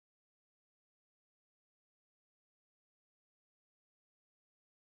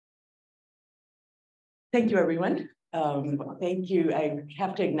Thank you, everyone. Thank you. I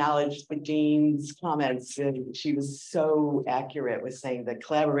have to acknowledge the dean's comments. She was so accurate with saying the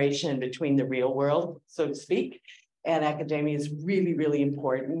collaboration between the real world, so to speak, and academia is really, really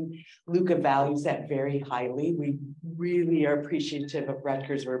important. Lukka values that very highly. We really are appreciative of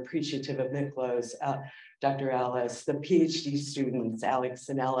Rutgers. We're appreciative of Miklos, Dr. Ellis, the PhD students, Alex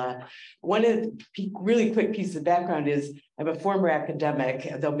and Ella. One of the really quick piece of background is I'm a former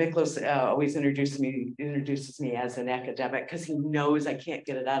academic, though Miklos always introduces me as an academic because he knows I can't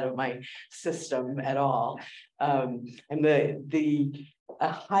get it out of my system at all. And a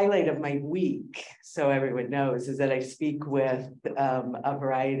highlight of my week, so everyone knows, is that I speak with a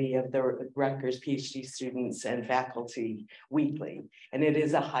variety of the Rutgers PhD students and faculty weekly. And it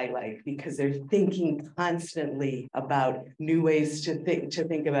is a highlight because they're thinking constantly about new ways to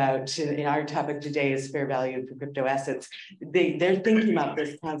think about, and our topic today is fair value for crypto assets. They're thinking about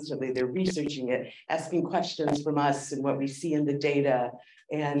this constantly. They're researching it, asking questions from us and what we see in the data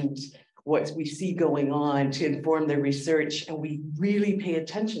and what we see going on to inform their research, and we really pay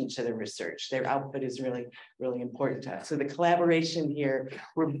attention to the research. Their output is really, really important to us. So the collaboration here,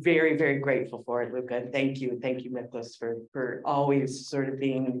 we're very, very grateful for it, Lukka. And thank you, Miklos, for always sort of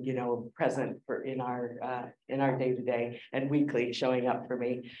being, present in our day-to-day and weekly, showing up for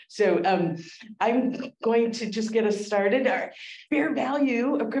me. So I'm going to just get us started. Our fair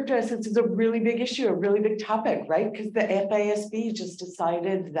value of crypto assets is a really big issue, a really big topic, right? Because the FASB just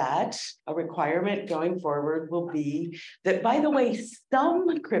decided that a requirement going forward will be that, by the way,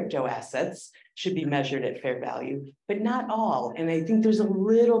 some crypto assets should be measured at fair value, but not all. And I think there's a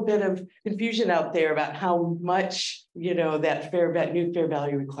little bit of confusion out there about how much, that new fair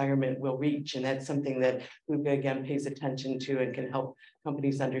value requirement will reach. And that's something that Lukka, again, pays attention to and can help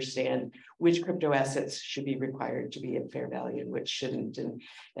companies understand which crypto assets should be required to be at fair value and which shouldn't.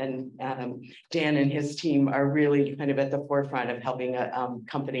 And Dan and his team are really kind of at the forefront of helping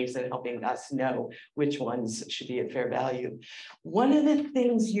companies and helping us know which ones should be at fair value. One of the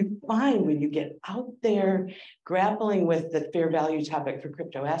things you find when you get out there grappling with the fair value topic for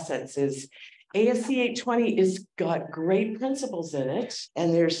crypto assets is ASC 820 is got great principles in it,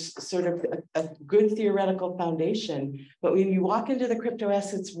 and there's sort of a good theoretical foundation. But when you walk into the crypto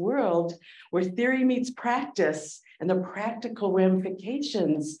assets world, where theory meets practice and the practical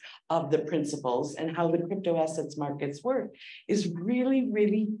ramifications of the principles and how the crypto assets markets work is really,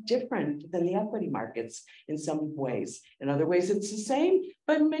 really different than the equity markets in some ways. In other ways, it's the same,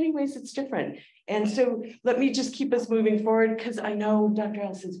 but in many ways it's different. And so let me just keep us moving forward because I know Dr.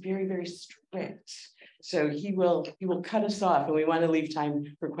 Ellis is very, very strict. So he will cut us off, and we want to leave time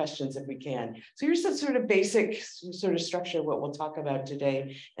for questions if we can. So here's the sort of basic sort of structure of what we'll talk about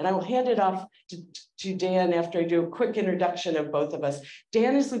today. And I will hand it off to Dan after I do a quick introduction of both of us.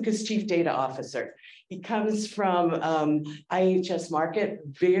 Dan is Lukka's Chief Data Officer. He comes from IHS Markit,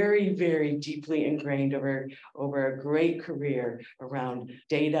 very, very deeply ingrained over a great career around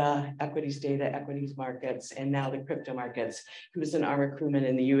data, equities markets, and now the crypto markets. He was an armor crewman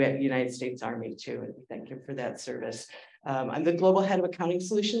in the United States Army too, and we thank him for that service. I'm the global head of accounting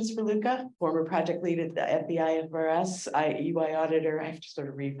solutions for Lukka, former project lead at the IFRS, EY auditor. I have to sort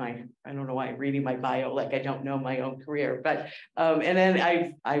of read I don't know why I'm reading my bio like I don't know my own career, but, and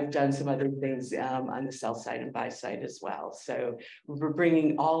then I've done some other things on the sell side and buy side as well. So we're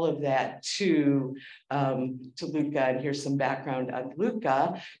bringing all of that to Lukka, and here's some background on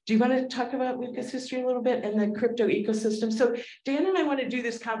Lukka. Do you want to talk about Lukka's history a little bit and the crypto ecosystem? So Dan and I want to do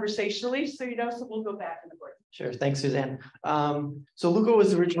this conversationally, so we'll go back and forth. Sure. Thanks, Suzanne. So Lukka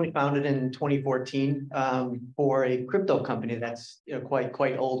was originally founded in 2014 for a crypto company that's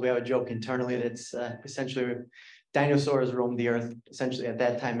quite old. We have a joke internally that's essentially dinosaurs roamed the earth essentially at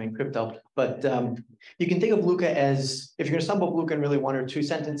that time in crypto. But you can think of Lukka as, if you're going to sum up Lukka in really one or two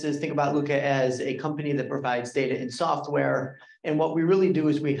sentences, think about Lukka as a company that provides data and software. And what we really do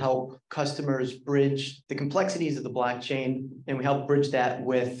is we help customers bridge the complexities of the blockchain, and we help bridge that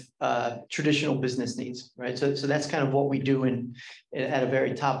with traditional business needs, right? So that's kind of what we do at a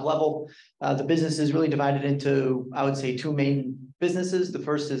very top level. The business is really divided into, I would say, two main businesses. The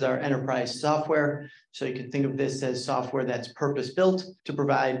first is our enterprise software. So you can think of this as software that's purpose-built to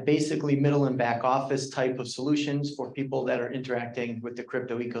provide basically middle and back office type of solutions for people that are interacting with the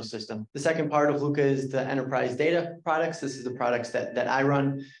crypto ecosystem. The second part of Lukka is the enterprise data products. This is the products that I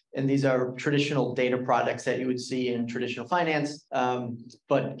run. And these are traditional data products that you would see in traditional finance,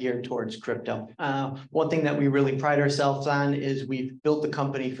 but geared towards crypto. One thing that we really pride ourselves on is we've built the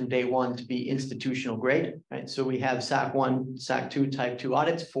company from day one to be institutional grade, right? So we have SOC 1, SOC 2, Type 2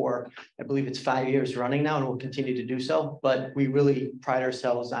 audits for, I believe it's 5 years running now, and we'll continue to do so. But we really pride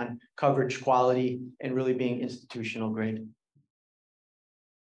ourselves on coverage, quality, and really being institutional grade.